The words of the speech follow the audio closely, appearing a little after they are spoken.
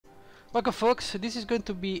Welcome folks, this is going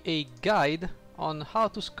to be a guide on how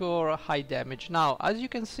to score high damage. Now, as you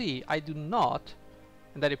can see, I do not,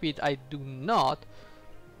 and I repeat, I do not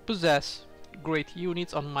possess great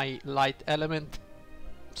units on my light element.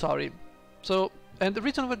 Sorry. So, and the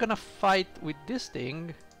reason we're gonna fight with this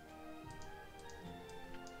thing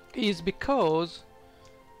is because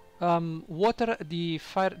the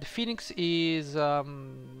Phoenix is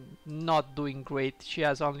not doing great. She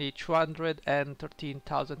has only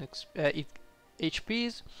 213,000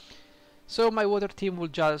 HPs, so my water team will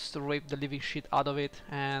just rape the living shit out of it,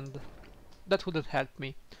 and that wouldn't help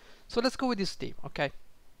me. So let's go with this team, okay?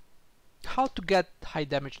 How to get high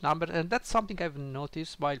damage number, and that's something I've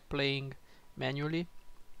noticed while playing manually.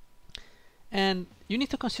 And you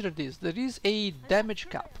need to consider this. There is a damage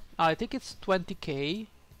cap. I think it's 20k.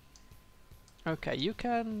 Okay, you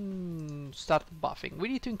can start buffing. We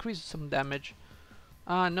need to increase some damage.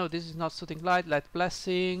 No, this is not Soothing Light. Light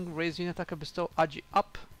Blessing, raise unit attacker, bestow Agi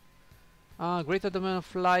up. Greater domain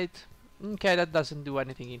of light. Okay, that doesn't do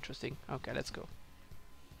anything interesting. Okay, let's go.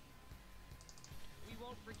 We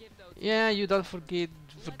won't forgive those. Yeah, you don't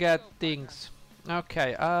forget things.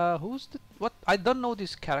 Okay, who's the what? I don't know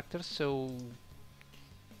this character, so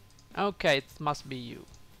okay, it must be you.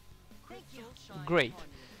 Great.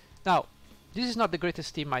 Now, this is not the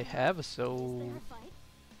greatest team I have, so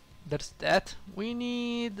there's that. We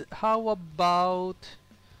need, how about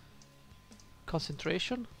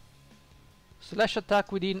concentration? Slash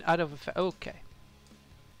attack within area of effect. Okay.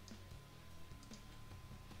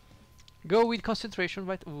 Go with concentration,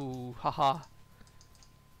 right? Ooh, haha.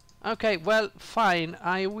 Okay, well, fine.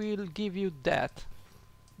 I will give you that.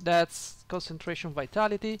 That's concentration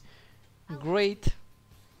vitality. Great.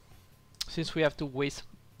 Since we have to waste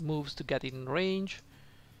moves to get in range.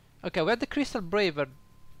 Okay, we have the Crystal Braver,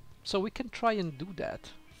 so we can try and do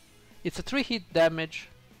that. It's a 3-hit damage.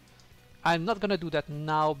 I'm not gonna do that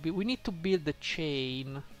now. We need to build the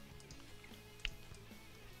chain.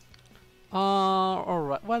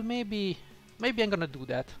 Alright, well maybe I'm gonna do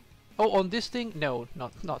that. Oh, on this thing? No,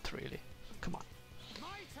 not really. Come on.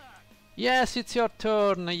 Yes, it's your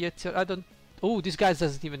turn. I don't. Oh, this guy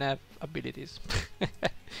doesn't even have abilities.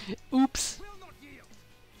 Oops.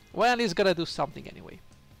 Well, he's gonna do something anyway.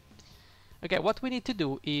 Okay, what we need to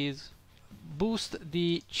do is boost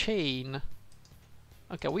the chain.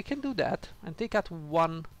 Okay, we can do that and take out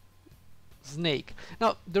one snake.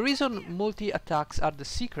 Now, the reason multi-attacks are the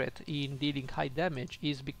secret in dealing high damage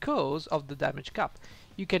is because of the damage cap.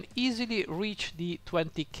 You can easily reach the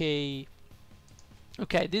 20k.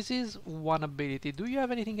 Okay, this is one ability. Do you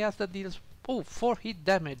have anything else that deals... Oh, 4-hit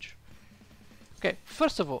damage. Okay,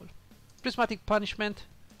 first of all, Prismatic Punishment.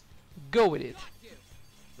 Go with it.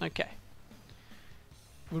 Okay.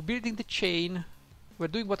 We're building the chain. We're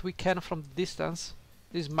doing what we can from distance.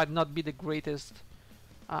 This might not be the greatest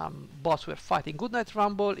boss we're fighting. Goodnight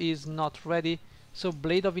Rumble is not ready. So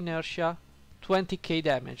Blade of Inertia, 20k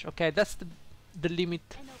damage. Okay, that's the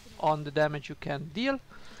limit on the damage you can deal.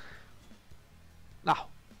 Now,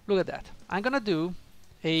 look at that. I'm gonna do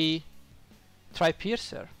a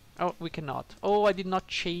Tri-Piercer. Oh, we cannot. Oh, I did not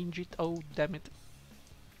change it. Oh, damn it.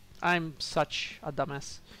 I'm such a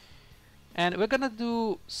dumbass. And we're gonna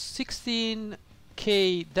do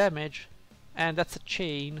 16k damage, and that's a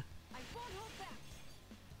chain.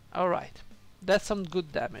 Alright, that's some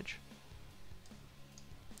good damage.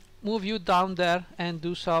 Move you down there and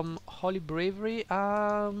do some Holy Bravery.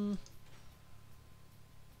 Well,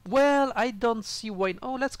 I don't see why.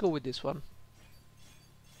 Oh, let's go with this one.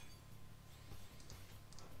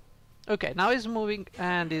 Okay, now he's moving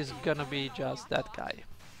and he's gonna be just that guy.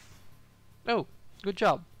 Oh, good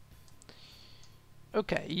job.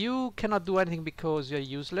 Okay, you cannot do anything because you're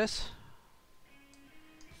useless.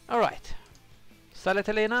 Alright. Silent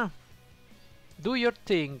Helena, do your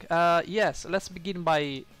thing. Yes, let's begin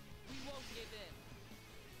by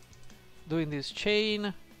doing this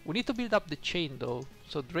chain. We need to build up the chain though.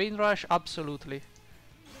 So Drain Rush, absolutely.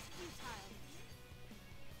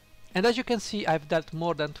 And as you can see, I've dealt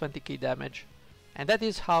more than 20k damage. And that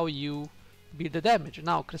is how you build the damage.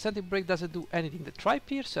 Now, Crescentic Break doesn't do anything. The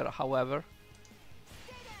Tri-Piercer, however...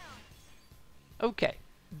 Okay,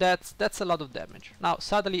 that's a lot of damage. Now,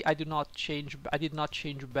 sadly, I did not change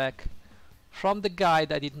back from the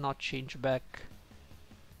guide. I did not change back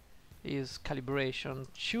his calibration.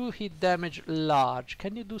 2-hit damage large.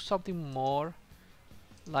 Can you do something more?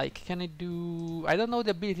 Like, can I do... I don't know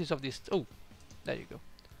the abilities of this. Oh, there you go.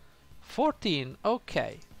 14,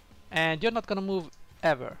 okay. And you're not gonna move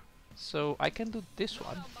ever. So I can do this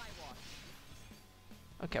one.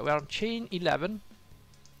 Okay, we're on chain 11.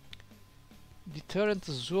 Deterrent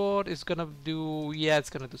Sword is gonna do... yeah, it's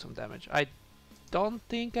gonna do some damage. I don't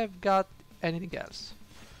think I've got anything else.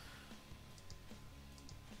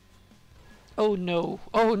 Oh no,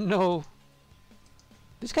 oh no!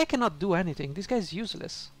 This guy cannot do anything, this guy is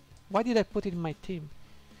useless. Why did I put it in my team?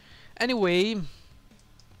 Anyway,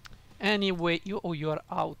 you are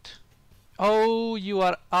out. Oh, you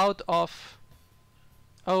are out of...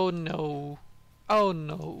 oh no. Oh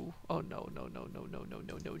no. Oh no, no, no, no, no, no,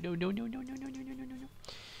 no, no, no, no, no, no, no, no, no, no, no, no, no.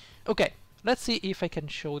 Okay, let's see if I can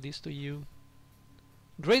show this to you.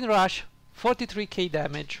 Drain Rush, 43k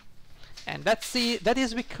damage. And that's that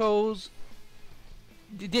is because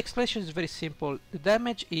the explanation is very simple. The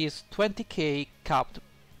damage is 20k capped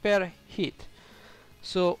per hit.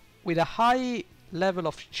 So with a high level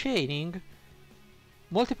of chaining,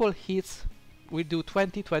 multiple hits will do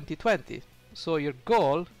 20, 20, 20. So your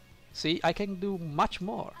goal, see, I can do much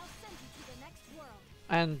more.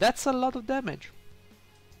 And that's a lot of damage.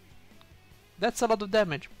 That's a lot of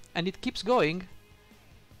damage. And it keeps going.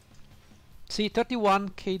 See,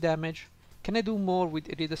 31k damage. Can I do more with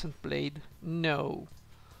Iridescent Blade? No.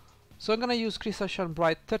 So I'm gonna use Crystal Shine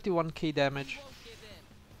Bright, 31k damage.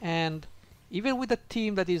 And even with a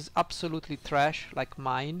team that is absolutely trash, like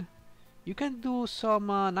mine, you can do some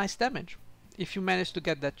nice damage if you manage to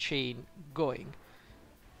get that chain going.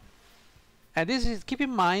 And this is, keep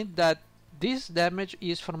in mind that this damage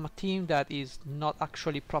is from a team that is not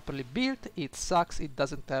actually properly built. It sucks, it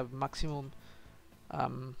doesn't have maximum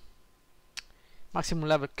maximum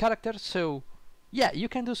level character, so yeah, you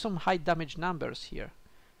can do some high damage numbers here.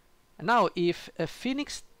 And now if a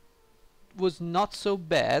Phoenix was not so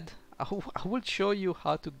bad, I will show you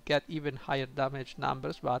how to get even higher damage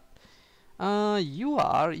numbers, but I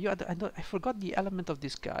forgot the element of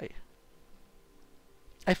this guy.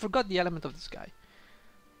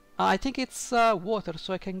 I think it's water,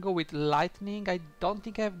 so I can go with lightning. I don't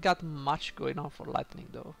think I've got much going on for lightning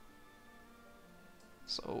though.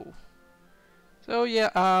 So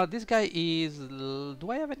yeah, this guy is... do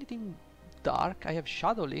I have anything dark? I have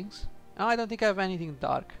Shadow Links. No, I don't think I have anything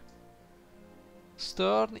dark.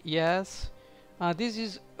 Stern, yes. This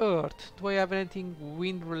is Earth. Do I have anything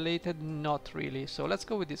wind related? Not really. So let's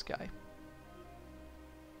go with this guy.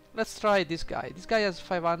 Let's try this guy. This guy has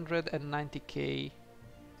 590k.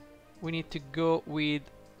 We need to go with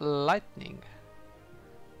lightning.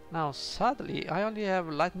 Now sadly I only have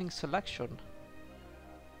lightning selection,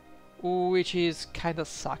 which is kinda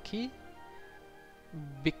sucky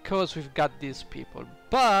because we've got these people,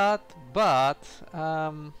 but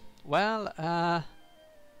well,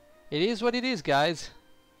 it is what it is, guys.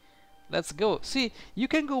 Let's go. See, you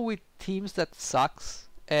can go with teams that sucks,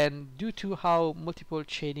 and due to how multiple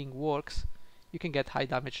chaining works, you can get high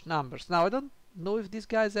damage numbers. Now I don't know if these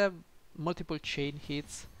guys have multiple chain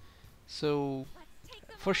hits, so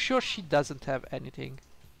for sure she doesn't have anything.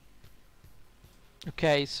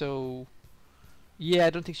 Okay, so yeah, I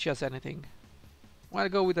don't think she has anything. Well, I'll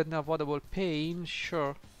go with an avoidable pain,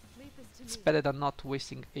 sure. It's better than not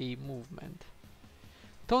wasting a movement.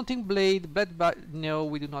 Taunting Blade, no,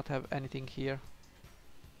 we do not have anything here.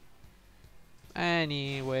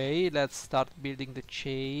 Anyway, let's start building the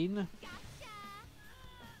chain.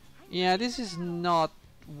 Yeah, this is not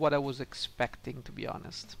what I was expecting, to be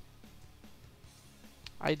honest.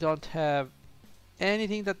 I don't have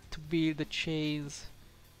anything that to build the chains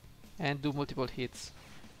and do multiple hits.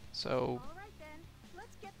 So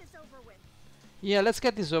yeah, let's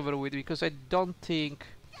get this over with, because I don't think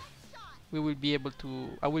we will be able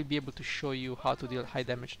to... I will be able to show you how to deal high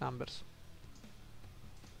damage numbers.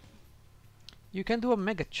 You can do a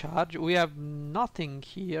mega charge. We have nothing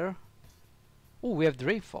here. Oh, we have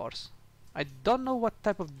Drain Force. I don't know what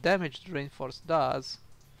type of damage Drain Force does.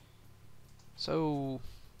 So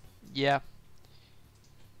yeah.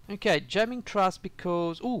 Okay, Jamming Trust,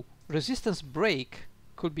 because... ooh, Resistance Break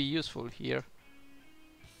could be useful here.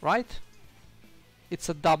 Right? It's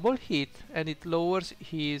a double hit and it lowers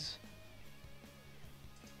his...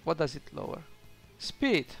 what does it lower?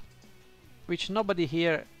 Spirit, which nobody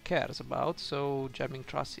here cares about, so Jamming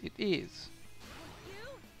Trust it is.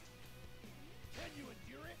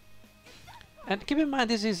 And keep in mind,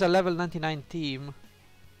 this is a level 99 team.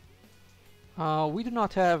 We do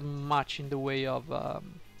not have much in the way of...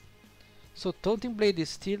 so Taunting Blade is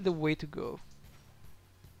still the way to go.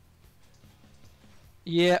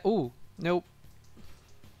 Yeah, ooh, nope.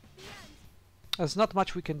 There's not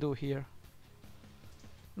much we can do here.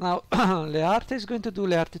 Now, Learte is going to do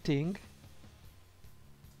Learte thing.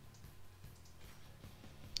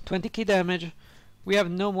 20k damage. We have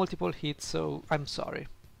no multiple hits, so I'm sorry.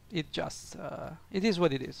 It just... it is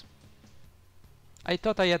what it is. I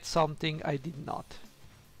thought I had something, I did not.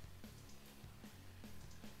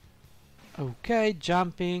 Okay,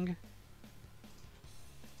 jumping.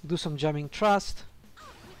 Do some jamming thrust.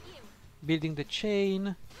 Building the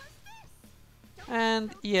chain.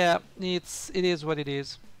 And yeah, it is what it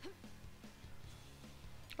is.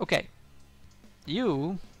 Okay.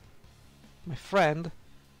 You, my friend,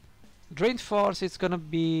 Drain Force, it's gonna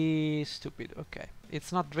be stupid. Okay.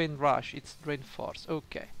 It's not Drain Rush, it's Drain Force.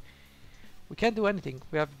 Okay. We can't do anything.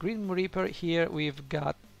 We have Grim Reaper here, we've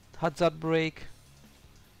got Hazard Break.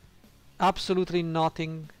 Absolutely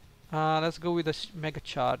nothing. Let's go with a Mega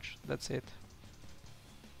Charge, that's it.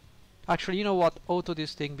 Actually, you know what? Auto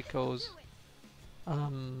this thing because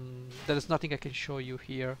there is nothing I can show you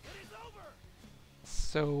here.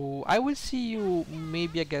 So I will see you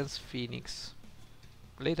maybe against Phoenix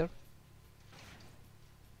later.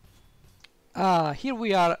 Here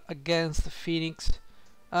we are against Phoenix.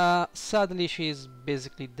 Sadly she is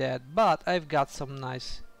basically dead, but I've got some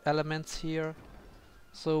nice elements here.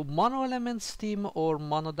 So mono elements team or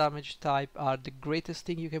mono damage type are the greatest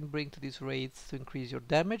thing you can bring to these raids to increase your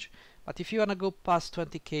damage. But if you wanna go past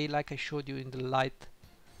 20k like I showed you in the light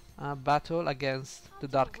battle against the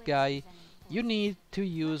dark guy, you need to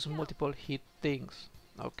use multiple hit things.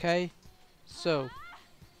 Okay? So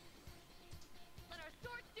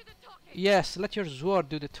yes, let your sword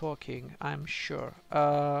do the talking, I'm sure.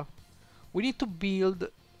 We need to build.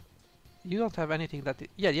 You don't have anything that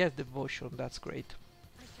yeah, yes, devotion, that's great.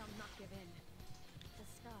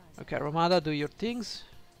 Okay, Ramada, do your things.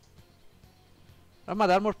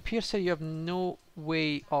 Ramada, Armor Piercer, you have no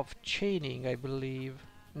way of chaining, I believe.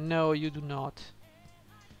 No, you do not.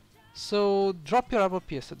 So, drop your Armor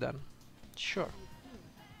Piercer then. Sure.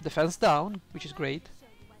 Defense down, which is great.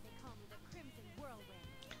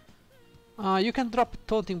 You can drop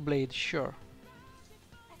Taunting Blade, sure.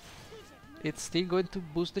 It's still going to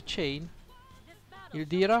boost the chain.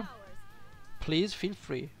 Ildira, please feel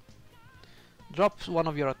free. Drop one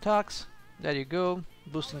of your attacks. There you go.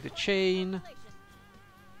 Boosting the chain.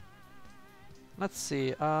 Let's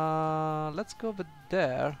see. Let's go over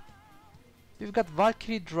there. We've got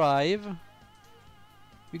Valkyrie Drive.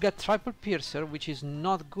 We got Triple Piercer, which is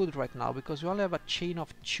not good right now because we only have a chain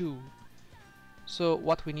of 2. So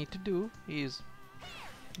what we need to do is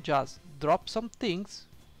just drop some things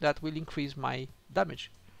that will increase my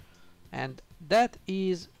damage. And that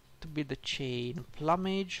is to build the chain.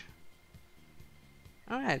 Plumage.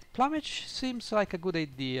 Alright, Plumage seems like a good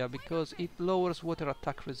idea because it lowers water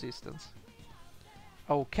attack resistance.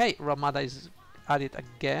 Okay, Ramada is at it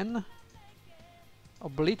again.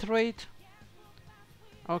 Obliterate.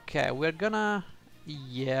 Okay, we're gonna...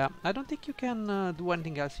 yeah, I don't think you can do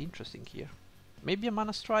anything else interesting here. Maybe a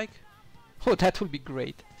Mana Strike? Oh, that would be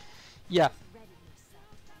great. Yeah.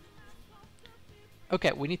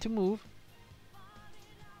 Okay, we need to move.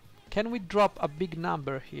 Can we drop a big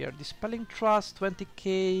number here? Dispelling Trust,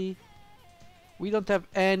 20k. We don't have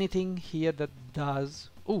anything here that does...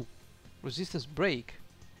 ooh, Resistance Break.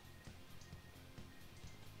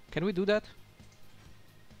 Can we do that?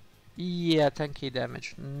 Yeah, 10k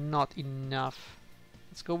damage. Not enough.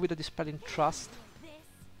 Let's go with a Dispelling Trust.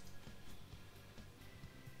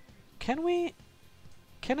 Can we...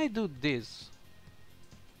 can I do this?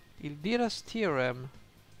 Ildira's Theorem.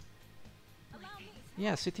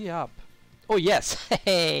 Yeah, city up. Oh yes!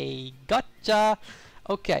 Hey, gotcha!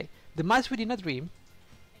 Okay, the Mice Within a Dream.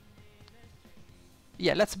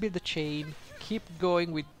 Yeah, let's build the chain. Keep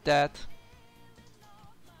going with that.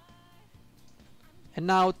 And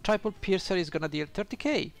now Triple Piercer is gonna deal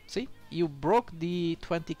 30k. See? You broke the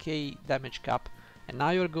 20k damage cap and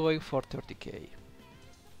now you're going for 30k.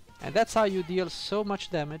 And that's how you deal so much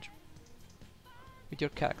damage with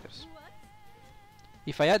your characters.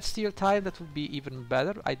 If I had Steel Time, that would be even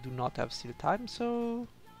better. I do not have Steel Time, so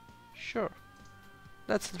sure.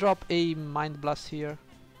 Let's drop a Mind Blast here.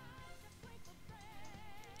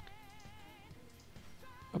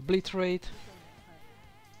 Obliterate.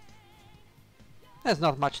 There's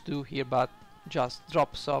not much to do here, but just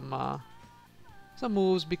drop some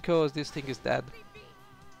moves because this thing is dead.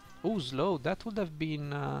 Oh, slow. That would have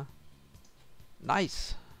been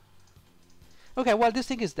nice. Okay, well, this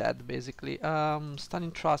thing is dead, basically.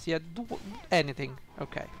 Stunning Trust, yeah, do anything.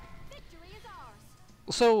 Okay.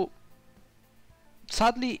 So,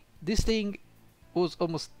 sadly, this thing was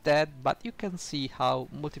almost dead, but you can see how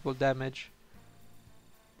multiple damage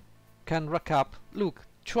can rack up. Look,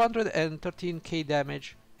 213k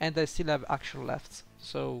damage, and I still have action left.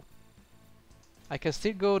 So, I can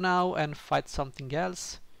still go now and fight something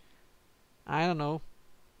else. I don't know.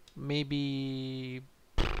 Maybe...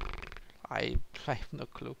 I have no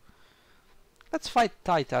clue. Let's fight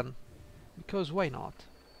Titan, because why not?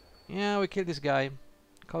 Yeah, we kill this guy.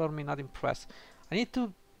 Color me not impressed. I need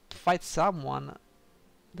to fight someone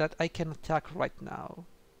that I can attack right now.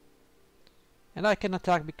 And I can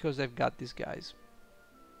attack because I've got these guys.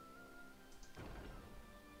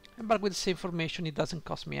 And but with this information it doesn't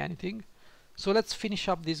cost me anything. So let's finish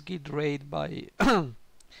up this guild raid by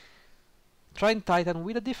trying Titan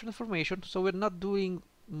with a different formation, so we're not doing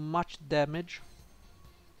much damage.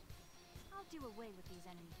 I'll do away with these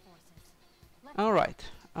enemy forces. Alright,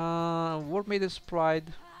 War Maiden's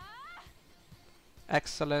Pride.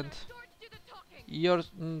 Excellent.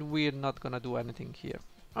 We're not gonna do anything here.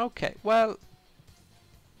 Okay, well,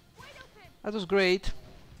 that was great.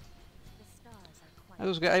 That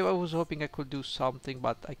was great. I was hoping I could do something,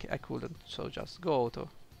 but I couldn't, so just go auto.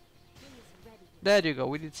 There you go,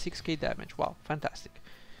 we did 6k damage. Wow, fantastic.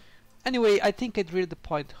 Anyway, I think I drilled the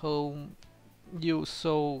point home. You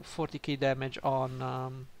saw 40k damage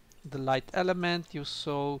on the light element, you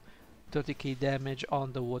saw 30k damage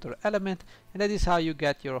on the water element, and that is how you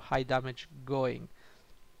get your high damage going.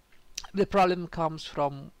 The problem comes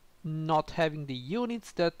from not having the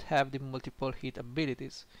units that have the multiple hit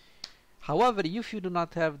abilities. However, if you do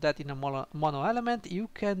not have that in a mono element, you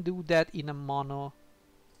can do that in a mono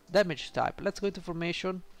damage type. Let's go into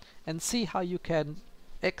formation and see how you can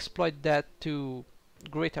exploit that to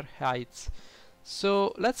greater heights.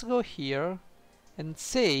 So let's go here and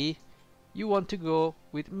say you want to go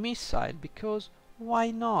with missile, because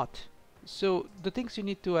why not? So the things you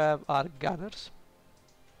need to have are gunners,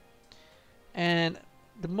 and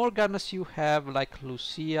the more gunners you have, like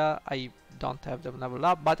Lucia, I don't have them level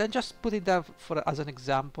up, but I'm just putting that for as an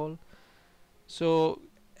example. So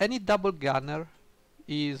any double gunner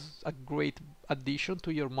is a great addition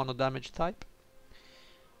to your mono damage type,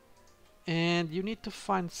 and you need to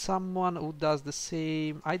find someone who does the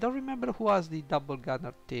same. I don't remember who has the double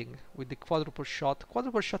gunner thing with the quadruple shot.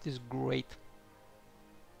 Quadruple shot is great.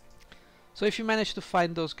 So if you manage to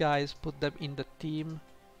find those guys, put them in the team.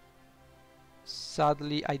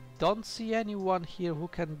 Sadly, I don't see anyone here who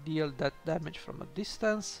can deal that damage from a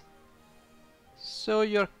distance, so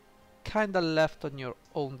you're kinda left on your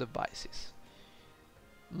own devices.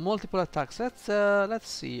 Multiple attacks. Let's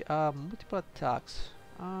see. Multiple attacks.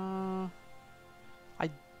 I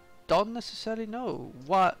don't necessarily know.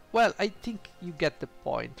 What? Well, I think you get the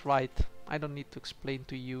point, right? I don't need to explain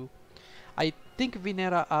to you. I think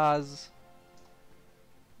Venera has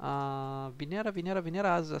Venera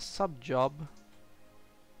has a sub job.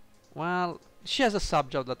 Well, she has a sub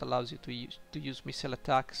job that allows you to use missile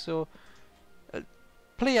attack. So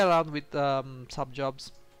play around with sub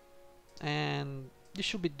jobs, and you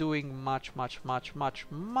should be doing much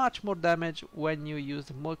more damage when you use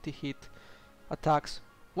the multi-hit attacks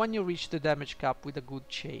when you reach the damage cap with a good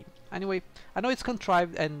chain. Anyway, I know it's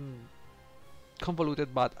contrived and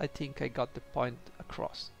convoluted, but I think I got the point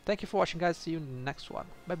across. Thank you for watching, guys. See you in the next one.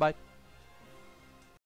 Bye bye.